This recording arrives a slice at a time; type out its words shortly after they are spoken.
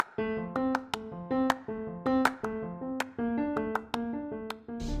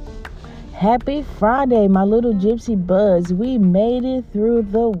Happy Friday, my little gypsy buds. We made it through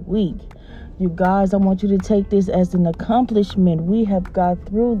the week. You guys, I want you to take this as an accomplishment. We have got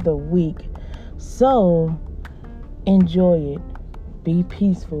through the week. So, enjoy it. Be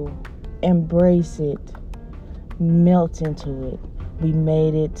peaceful. Embrace it. Melt into it. We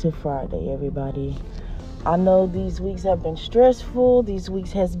made it to Friday, everybody. I know these weeks have been stressful. These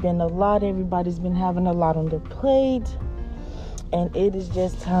weeks has been a lot. Everybody's been having a lot on their plate. And it is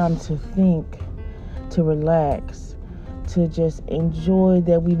just time to think, to relax, to just enjoy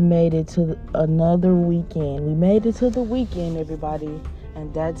that we made it to another weekend. We made it to the weekend, everybody,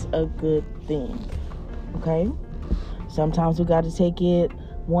 and that's a good thing, okay? Sometimes we got to take it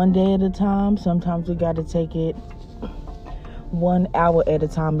one day at a time. Sometimes we got to take it 1 hour at a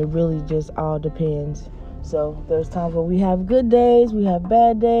time. It really just all depends. So there's times where we have good days, we have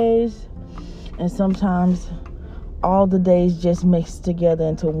bad days, and sometimes all the days just mixed together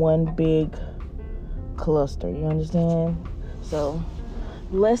into one big cluster. You understand? So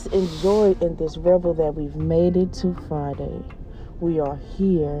let's enjoy in this revel that we've made it to Friday. We are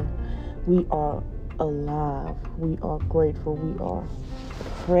here. We are alive. We are grateful. We are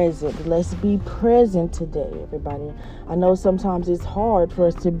present. Let's be present today, everybody. I know sometimes it's hard for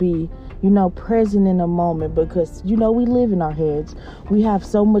us to be, present in a moment because, we live in our heads. We have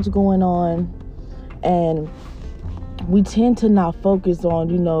so much going on, and we tend to not focus on,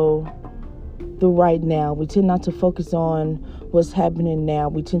 the right now. We tend not to focus on what's happening now.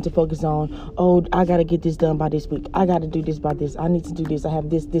 We tend to focus on, I got to get this done by this week. I got to do this by this. I need to do this. I have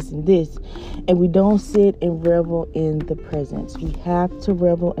this, and this. And we don't sit and revel in the presence. We have to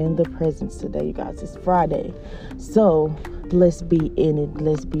revel in the presence today, you guys. It's Friday. So let's be in it.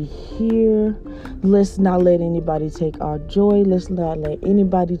 Let's be here. Let's not let anybody take our joy. Let's not let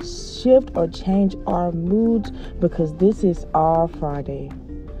anybody shift or change our moods, because this is our Friday.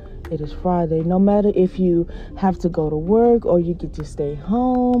 It is Friday. No matter if you have to go to work or you get to stay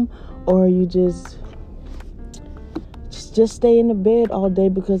home or you just stay in the bed all day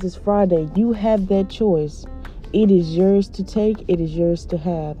because it's Friday. You have that choice. It is yours to take. It is yours to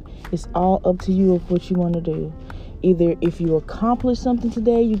have. It's all up to you of what you want to do. Either if you accomplish something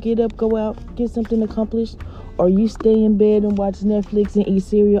today, you get up, go out, get something accomplished, or you stay in bed and watch Netflix and eat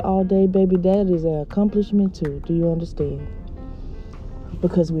cereal all day, baby, that is an accomplishment too. Do you understand?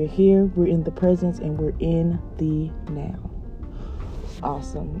 Because we're here, we're in the presence, and we're in the now.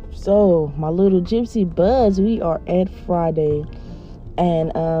 Awesome. So, my little gypsy buds, we are at Friday.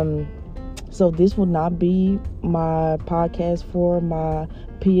 And so this will not be my podcast for my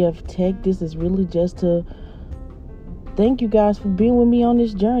PF Tech. This is really just to thank you guys for being with me on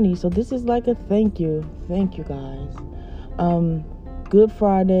this journey. So this is like a thank you. Thank you guys. Good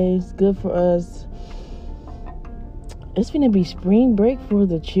Fridays, good for us. It's going to be spring break for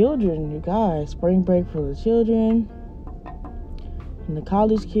the children, you guys. Spring break for the children and the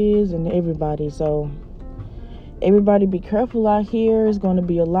college kids and everybody. So everybody be careful out here. There's going to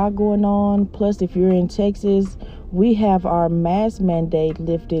be a lot going on. Plus, if you're in Texas, we have our mask mandate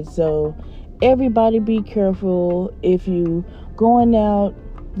lifted. So everybody be careful. If you going out,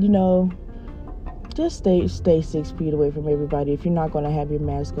 just stay 6 feet away from everybody if you're not going to have your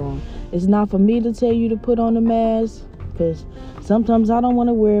mask on. It's not for me to tell you to put on a mask, because sometimes I don't want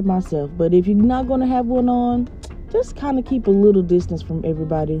to wear it myself. But if you're not going to have one on, just kind of keep a little distance from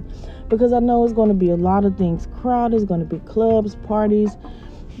everybody, because I know it's going to be a lot of things crowded. It's going to be clubs, parties,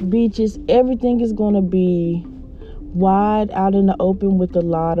 beaches. Everything is going to be wide out in the open with a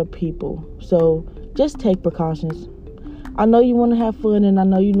lot of people. So just take precautions. I know you want to have fun, and I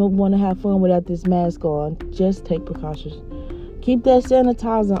know you don't want to have fun without this mask on. Just take precautions. Keep that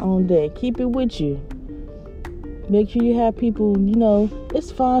sanitizer on deck. Keep it with you. Make sure you have people,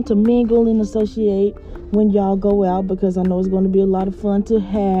 it's fun to mingle and associate when y'all go out, because I know it's going to be a lot of fun to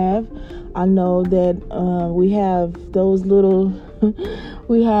have. I know that we have those little,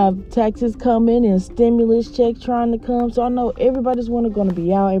 we have taxes coming and stimulus checks trying to come. So I know everybody's going to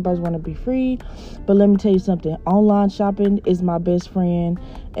be out. Everybody's going to be free. But let me tell you something. Online shopping is my best friend,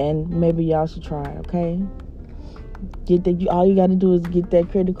 and maybe y'all should try it, okay? All you got to do is get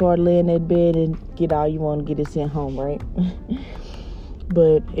that credit card, lay in that bed, and get all you want to get it sent home, right?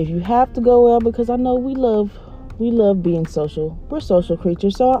 But if you have to go out, because I know we love being social. We're social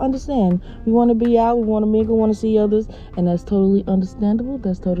creatures, so I understand. We want to be out, we want to mingle, want to see others, and that's totally understandable.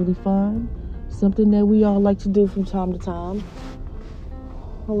 That's totally fine. Something that we all like to do from time to time.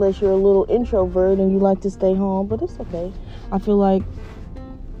 Unless you're a little introvert and you like to stay home, but it's okay. I feel like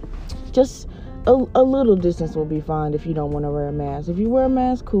just a little distance will be fine if you don't want to wear a mask. If you wear a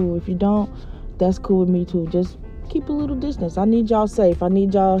mask, cool. If you don't, that's cool with me too. Just keep a little distance. I need y'all safe. I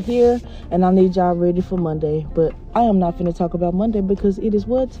need y'all here, and I need y'all ready for Monday. But I am not finna talk about Monday because it is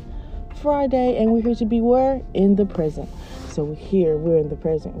what? Friday, and we're here to be where? In the present. So we're in the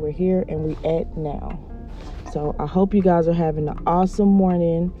present. We're here, and we at now. So I hope you guys are having an awesome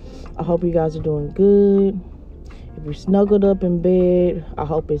morning. I hope you guys are doing good. If you're snuggled up in bed, I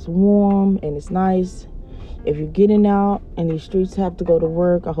hope it's warm and it's nice. If you're getting out and these streets have to go to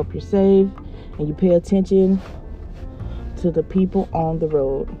work, I hope you're safe and you pay attention to the people on the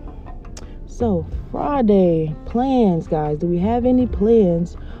road. So, Friday, plans, guys. Do we have any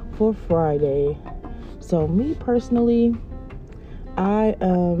plans for Friday? So, me personally,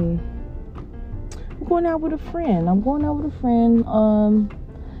 I'm going out with a friend.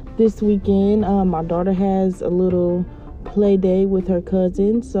 This weekend. My daughter has a little play day with her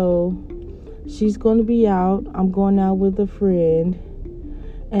cousin, so she's going to be out. I'm going out with a friend,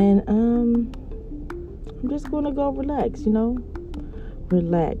 and I'm just going to go relax,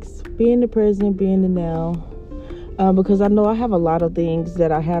 relax, be in the present, be in the now, because I know I have a lot of things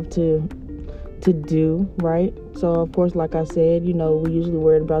that I have to do, right? So of course, like I said, we usually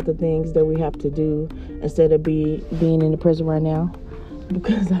worry about the things that we have to do instead of being in the present right now,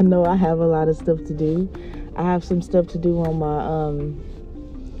 because I know I have a lot of stuff to do. I have some stuff to do on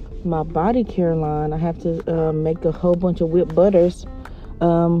my body care line. I have to make a whole bunch of whipped butters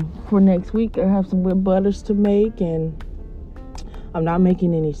for next week. I have some whipped butters to make, and I'm not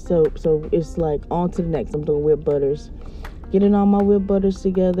making any soap, so it's like on to the next. I'm doing whipped butters, getting all my whipped butters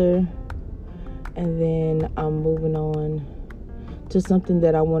together, and then I'm moving on to something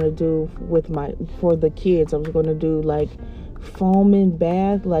that I want to do for the kids. I'm going to do like foam and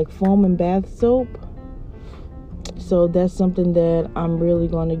bath soap. So that's something that I'm really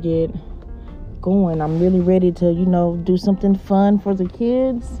going to get going. I'm really ready to, do something fun for the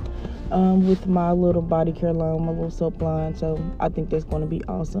kids with my little body care line, my little soap line. So I think that's going to be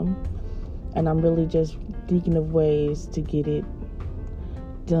awesome. And I'm really just thinking of ways to get it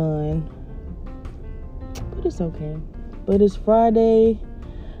done. But it's okay. But it's Friday.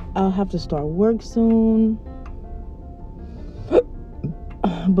 I'll have to start work soon.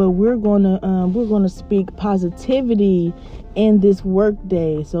 But we're gonna speak positivity in this work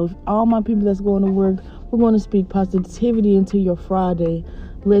day. So all my people that's going to work, we're going to speak positivity into your Friday.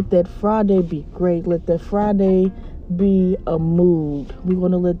 Let that Friday be great. Let that Friday be a mood. We're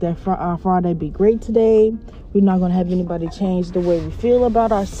going to let our Friday be great today. We're not going to have anybody change the way we feel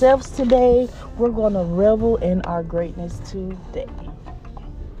about ourselves today. We're going to revel in our greatness today.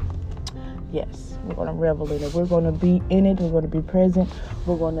 Yes, we're going to revel in it. We're going to be in it. We're going to be present.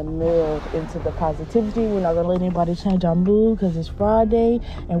 We're going to meld into the positivity. We're not going to let anybody change our mood because it's Friday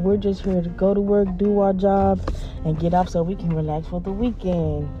and we're just here to go to work, do our job, and get off so we can relax for the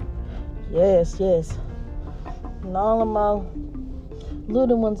weekend. Yes. And all of my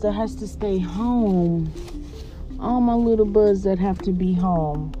little ones that has to stay home. All my little buds that have to be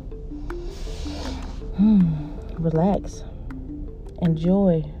home. Relax.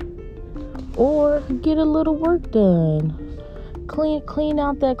 Enjoy. Or get a little work done. Clean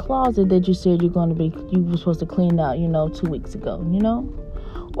out that closet that you said you were supposed to clean out, 2 weeks ago,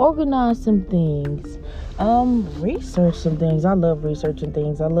 Organize some things. Research some things. I love researching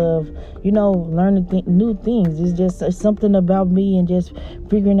things. I love, learning new things. It's something about me and just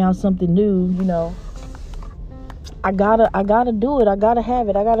figuring out something new, I gotta do it. I gotta have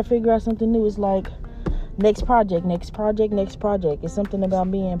it. I gotta figure out something new. It's like next project. It's something about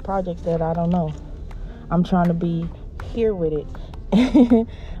me and projects that I don't know. I'm trying to be here with it.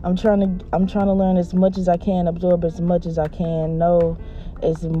 I'm trying to learn as much as I can, absorb as much as I can, know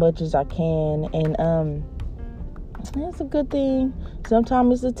as much as I can, and it's a good thing.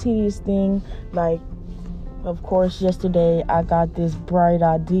 Sometimes it's a tedious thing. Like, of course, yesterday I got this bright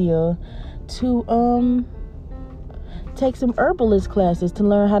idea to take some herbalist classes to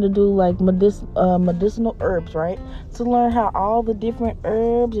learn how to do like medicinal herbs, right? To learn how all the different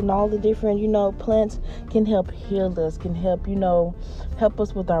herbs and all the different, plants can help heal us, can help, help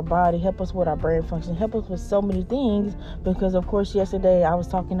us with our body, help us with our brain function, help us with so many things. Because of course, yesterday I was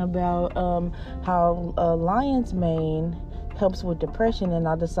talking about how lion's mane helps with depression, and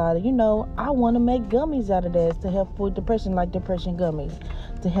I decided, I want to make gummies out of that to help with depression, like depression gummies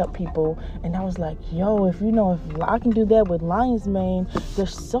to help people. And I was like, if I can do that with lion's mane,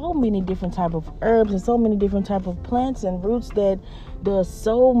 there's so many different type of herbs and so many different type of plants and roots that does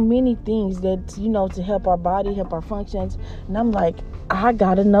so many things that, to help our body, help our functions. And I'm like, I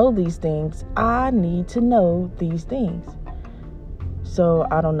gotta know these things. I need to know these things. So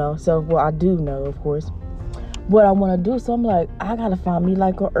I don't know. I do know, of course. what I want to do. So I'm like, I gotta find me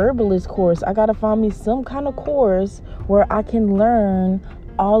like a herbalist course. I gotta find me some kind of course where I can learn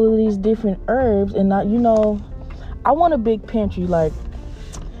all of these different herbs. And not, I want a big pantry. Like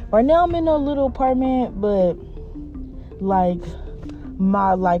right now I'm in a little apartment, but like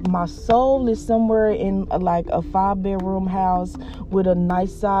my soul is somewhere in like a 5-bedroom house with a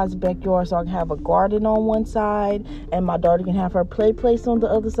nice sized backyard, so I can have a garden on one side and my daughter can have her play place on the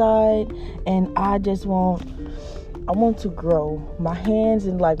other side. And I want to grow. My hands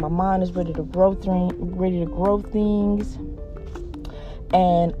and like my mind is ready to grow things.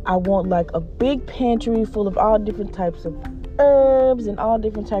 And I want like a big pantry full of all different types of herbs and all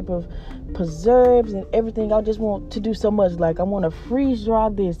different type of preserves and everything. I just want to do so much. Like I want to freeze dry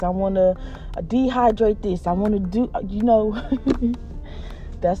this. I want to dehydrate this. I want to do,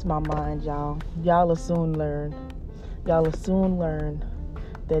 that's my mind, y'all. Y'all will soon learn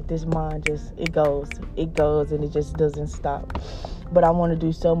that this mind it goes and it just doesn't stop. But I want to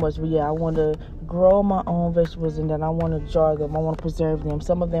do so much. But yeah, I want to grow my own vegetables, and then I want to jar them. I want to preserve them.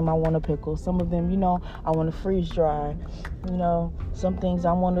 Some of them I want to pickle. Some of them, I want to freeze dry. Some things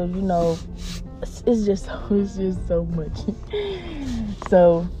I want to, it's just so much.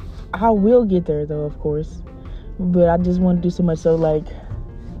 So I will get there though, of course. But I just want to do so much. So like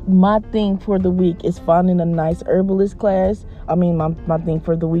my thing for the week is finding a nice herbalist class. My thing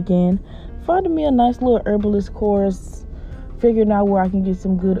for the weekend, finding me a nice little herbalist course, figuring out where I can get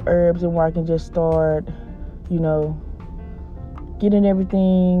some good herbs and where I can just start, getting a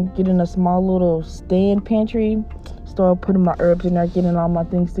small little stand pantry, start putting my herbs in there, getting all my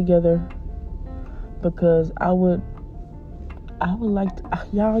things together. Because I would like to,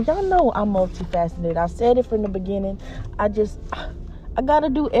 y'all know I'm multifaceted. I said it from the beginning. I gotta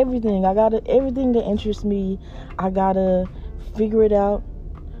do everything. Everything that interests me, I gotta figure it out.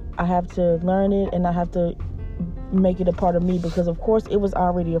 I have to learn it, and I have to make it a part of me, because of course it was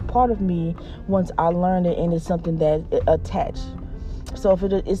already a part of me once I learned it, and it's something that attached. So if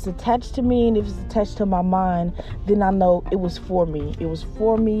it's attached to me and if it's attached to my mind, then I know it was for me.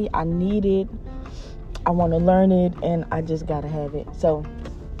 I need it. I want to learn it, and I just gotta have it. So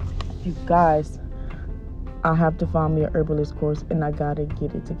you guys, I have to find me a herbalist course, and I gotta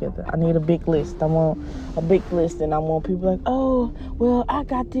get it together. I need a big list. I want a big list, and I want people like, oh, well, I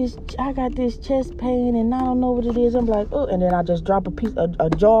got this chest pain, and I don't know what it is. I'm like, oh, and then I just drop a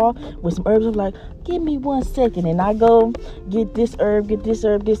jar with some herbs. I'm like, give me 1 second, and I go get this herb,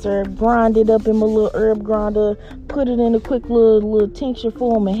 grind it up in my little herb grinder, put it in a quick little tincture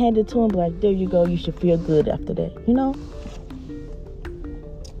form, and hand it to him. Like, there you go. You should feel good after that.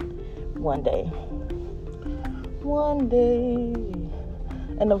 One day.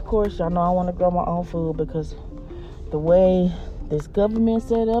 And of course, y'all know I want to grow my own food, because the way this government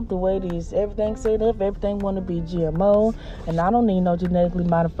set up, the way everything set up, everything want to be GMO, and I don't need no genetically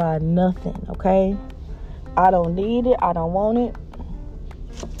modified nothing, okay? I don't need it. I don't want it.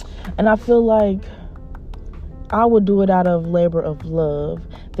 And I feel like I would do it out of labor of love.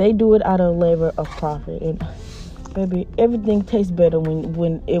 They do it out of labor of profit. And baby, everything tastes better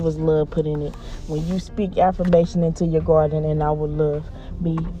when it was love put in it. When you speak affirmation into your garden, and I would love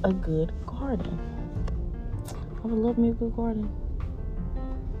me a good garden. I would love me a good garden.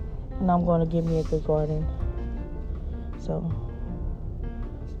 And I'm going to give me a good garden. So,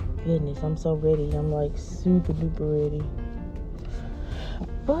 goodness, I'm so ready. I'm like super duper ready.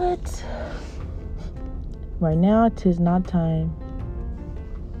 But right now, 'tis not time.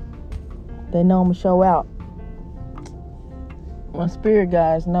 They know I'm going to show out. My spirit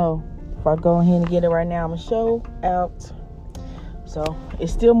guys know if I go ahead and get it right now, I'm going to show out. So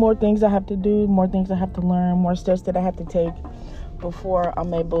it's still more things I have to do, more things I have to learn, more steps that I have to take before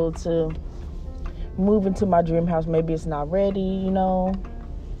I'm able to move into my dream house. Maybe it's not ready,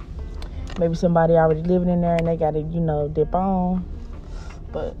 Maybe somebody already living in there and they got to, dip on.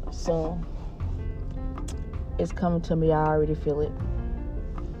 But soon it's coming to me. I already feel it.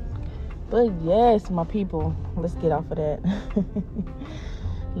 But yes, my people, let's get off of that.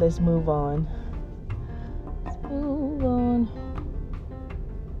 Let's move on.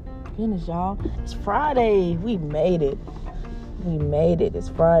 Goodness, y'all. It's Friday. We made it. It's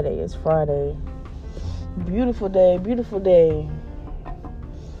Friday. Beautiful day.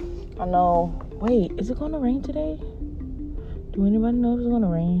 I know. Wait, is it going to rain today? Do anybody know if it's going to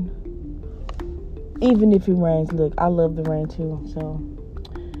rain? Even if it rains, look, I love the rain too. So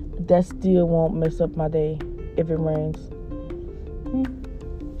that still won't mess up my day if it rains.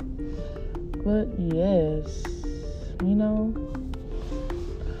 But yes,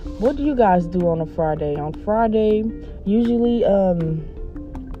 what do you guys do on a Friday? On Friday, usually I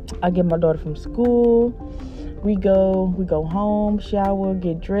get my daughter from school. We go home, shower,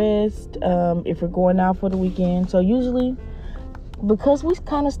 get dressed, if we're going out for the weekend. So usually, because we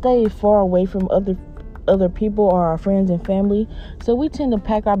kind of stay far away from other people or our friends and family, so we tend to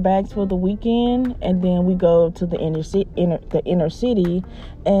pack our bags for the weekend, and then we go to the inner city,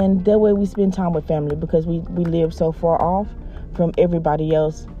 and that way we spend time with family, because we live so far off from everybody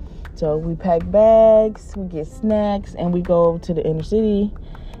else. So we pack bags, we get snacks, and we go to the inner city,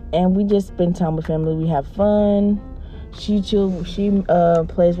 and we just spend time with family. We have fun. She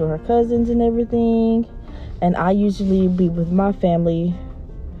plays with her cousins and everything, and I usually be with my family.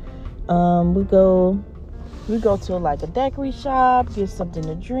 We go to like a daiquiri shop, get something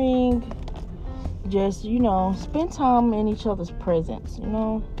to drink, just, spend time in each other's presence,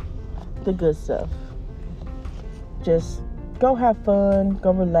 the good stuff. Just go have fun,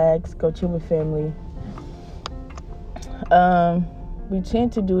 go relax, go chill with family. We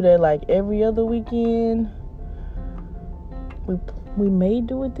tend to do that like every other weekend. We may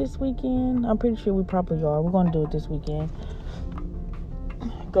do it this weekend. I'm pretty sure we probably are. We're going to do it this weekend.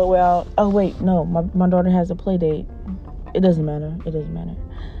 Go out. Oh wait, no, my daughter has a play date. It doesn't matter.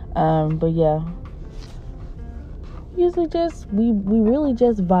 But yeah, usually we really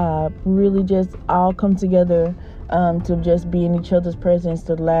just vibe. We really just all come together to just be in each other's presence,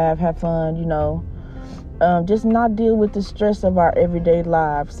 to laugh, have fun, just not deal with the stress of our everyday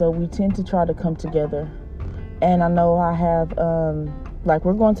lives. So we tend to try to come together. And I know I have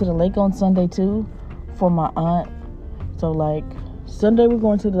we're going to the lake on Sunday too for my aunt. So like Sunday we're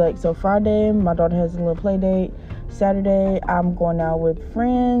going to the lake. So Friday my daughter has a little play date. Saturday I'm going out with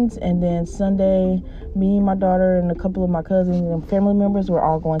friends, and then Sunday me, my daughter, and a couple of my cousins and family members, we're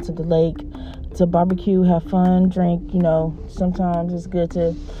all going to the lake to barbecue, have fun, drink. Sometimes it's good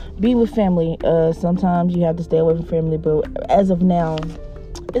to be with family. Sometimes you have to stay away from family, but as of now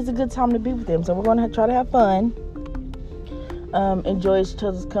it's a good time to be with them. So we're going to try to have fun, enjoy each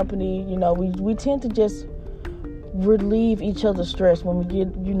other's company. We tend to just relieve each other's stress when we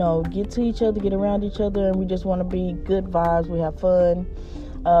get to each other, get around each other, and we just want to be good vibes. We have fun.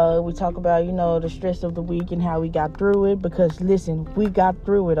 We talk about the stress of the week and how we got through it, because listen, we got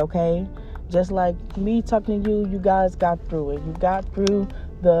through it, okay? Just like me talking to you guys got through it. You got through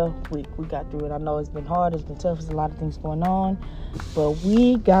the week. We got through it. I know it's been hard, it's been tough, there's a lot of things going on, but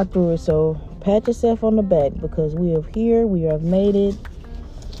we got through it. So pat yourself on the back, because we have made it.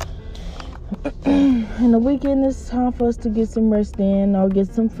 And the weekend is time for us to get some rest in or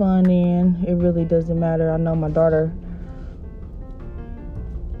get some fun in. It really doesn't matter. I know my daughter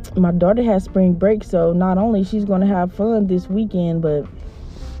has spring break, so not only she's going to have fun this weekend, but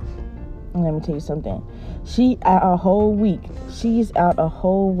let me tell you something. She's out a whole week.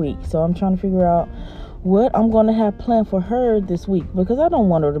 So I'm trying to figure out what I'm going to have planned for her this week, because I don't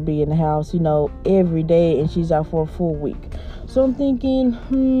want her to be in the house, every day, and she's out for a full week. So I'm thinking,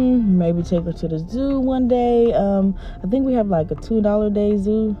 maybe take her to the zoo one day. I think we have like a $2 day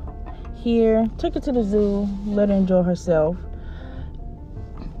zoo here. Take her to the zoo, let her enjoy herself.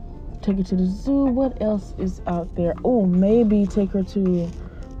 Take her to the zoo. What else is out there? Oh, maybe take her to,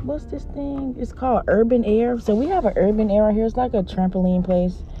 what's this thing? It's called Urban Air. So we have an Urban Air out here. It's like a trampoline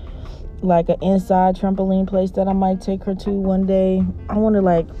place, like an inside trampoline place that I might take her to one day. I want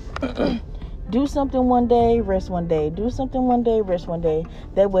to do something one day, rest one day. Do something one day, rest one day.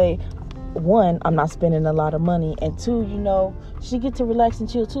 That way, one, I'm not spending a lot of money, and two, she gets to relax and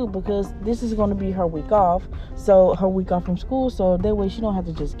chill too, because this is going to be her week off. So her week off from school, so that way she don't have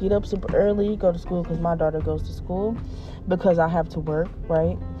to just get up super early, go to school, because my daughter goes to school, because I have to work,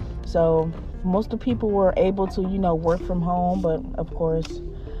 right? So most of the people were able to, work from home, but of course,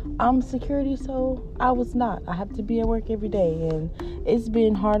 I'm security, so I was not. I have to be at work every day, and it's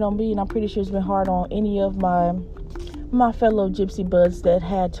been hard on me, and I'm pretty sure it's been hard on any of my fellow gypsy buds that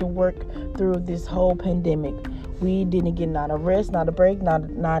had to work through this whole pandemic. We didn't get not a rest, not a break, not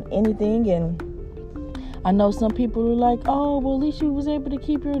anything. And I know some people are like, oh, well, at least you was able to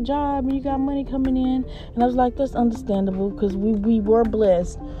keep your job and you got money coming in. And I was like, that's understandable, because we were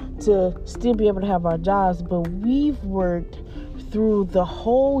blessed to still be able to have our jobs, but we've worked through the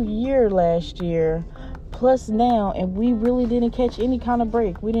whole year last year plus now, and we really didn't catch any kind of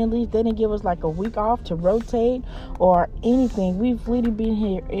break. They didn't give us like a week off to rotate or anything. We've really been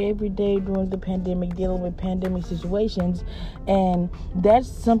here every day during the pandemic, dealing with pandemic situations, and that's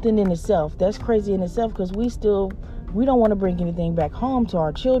something in itself. That's crazy in itself, because we don't want to bring anything back home to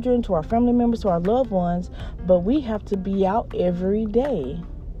our children, to our family members, to our loved ones, but we have to be out every day,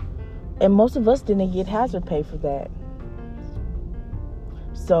 and most of us didn't get hazard pay for that.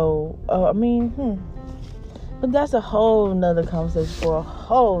 So but that's a whole nother conversation for a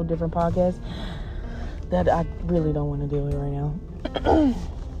whole different podcast. that I really don't want to deal with right now.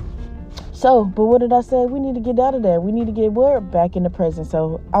 So, but what did I say? We need to get out of that. We need to get back in the present.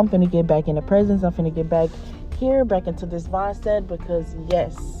 So I'm finna get back in the presence. I'm finna get back here, back into this mindset, because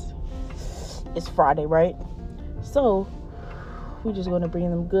yes, it's Friday, right? So we're just gonna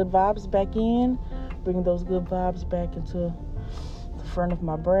bring them good vibes back in, bring those good vibes back into the front of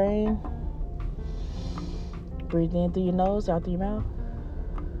my brain. Breathe in through your nose, out through your mouth.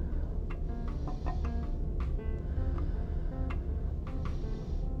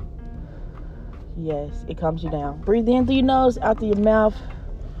 Yes, it calms you down. Breathe in through your nose, out through your mouth.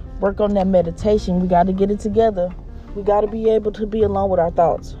 Work on that meditation. We got to get it together. We got to be able to be alone with our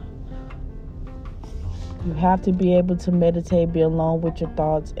thoughts. You have to be able to meditate, be alone with your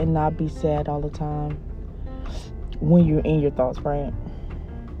thoughts, and not be sad all the time when you're in your thoughts, right?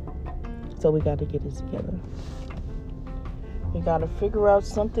 So we got to get it together. We got to figure out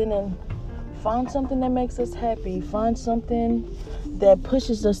something and find something that makes us happy. Find something that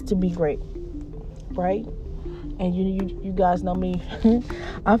pushes us to be great. Right? And you guys know me.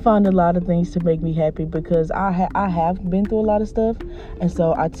 I find a lot of things to make me happy because I have been through a lot of stuff, and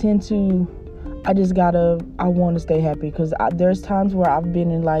so I want to stay happy because there's times where I've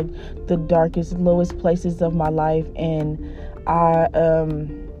been in like the darkest, lowest places of my life, and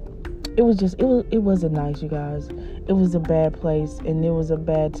it wasn't nice, you guys. It was a bad place, and it was a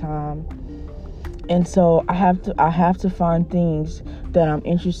bad time. And so I have to find things that I'm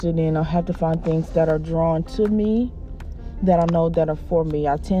interested in. I have to find things that are drawn to me, that I know that are for me.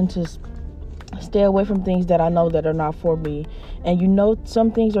 I tend to stay away from things that I know that are not for me. And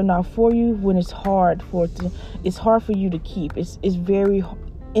some things are not for you when it's hard for you to keep. It's very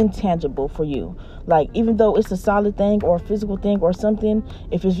intangible for you. Like, even though it's a solid thing or a physical thing or something,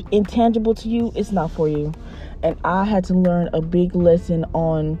 if it's intangible to you, it's not for you. And I had to learn a big lesson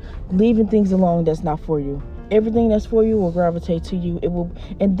on leaving things alone that's not for you. Everything that's for you will gravitate to you. It won't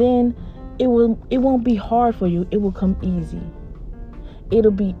be hard for you. It will come easy.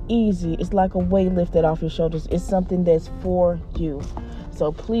 It'll be easy. It's like a weight lifted off your shoulders. It's something that's for you.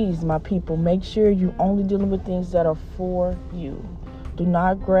 So please, my people, make sure you're only dealing with things that are for you. Do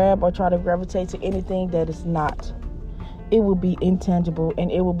not grab or try to gravitate to anything that is not. It will be intangible and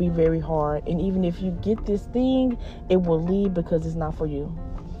it will be very hard. And even if you get this thing, it will leave because it's not for you.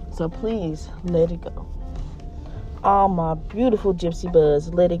 So please, let it go. All my beautiful gypsy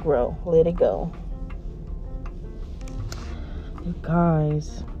buds, let it grow. Let it go. You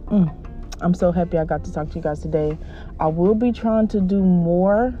guys, I'm so happy I got to talk to you guys today. I will be trying to do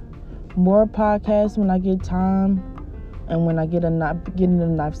more podcasts when I get time. And when I get in a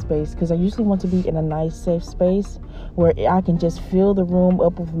nice space, because I usually want to be in a nice, safe space where I can just fill the room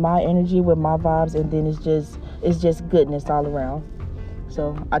up with my energy, with my vibes, and then it's just goodness all around.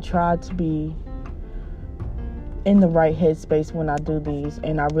 So I try to be in the right headspace when I do these,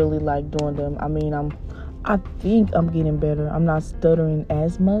 and I really like doing them. I mean, I think I'm getting better. I'm not stuttering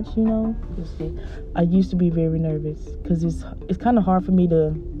as much, you know. I used to be very nervous because it's kind of hard for me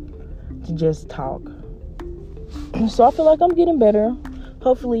to just talk. So I feel like I'm getting better.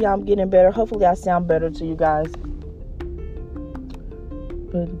 Hopefully I'm getting better. Hopefully I sound better to you guys.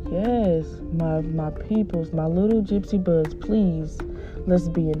 But yes, my peoples, my little gypsy buds, please, let's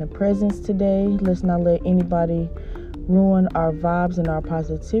be in the presence today. Let's not let anybody ruin our vibes and our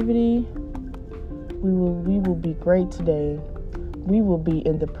positivity. We will be great today. We will be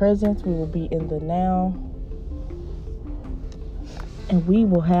in the presence. We will be in the now. And we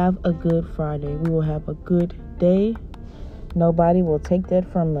will have a good Friday. We will have a good day. Nobody will take that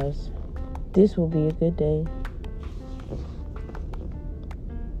from us. This will be a good day.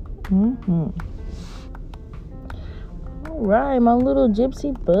 All right, my little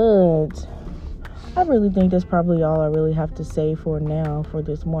gypsy buds. I really think that's probably all I really have to say for now, for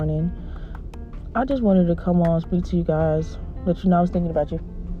this morning. I just wanted to come on, speak to you guys, let you know I was thinking about you.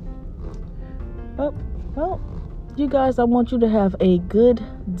 Well, you guys, I want you to have a good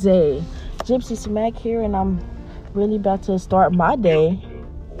day. Gypsy Smack here, and I'm really about to start my day.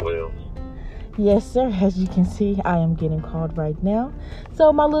 Well, yes, sir. As you can see, I am getting called right now.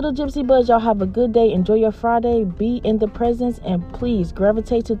 So, my little gypsy buds, y'all have a good day. Enjoy your Friday. Be in the presence, and please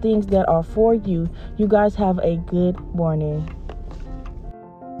gravitate to things that are for you. You guys have a good morning.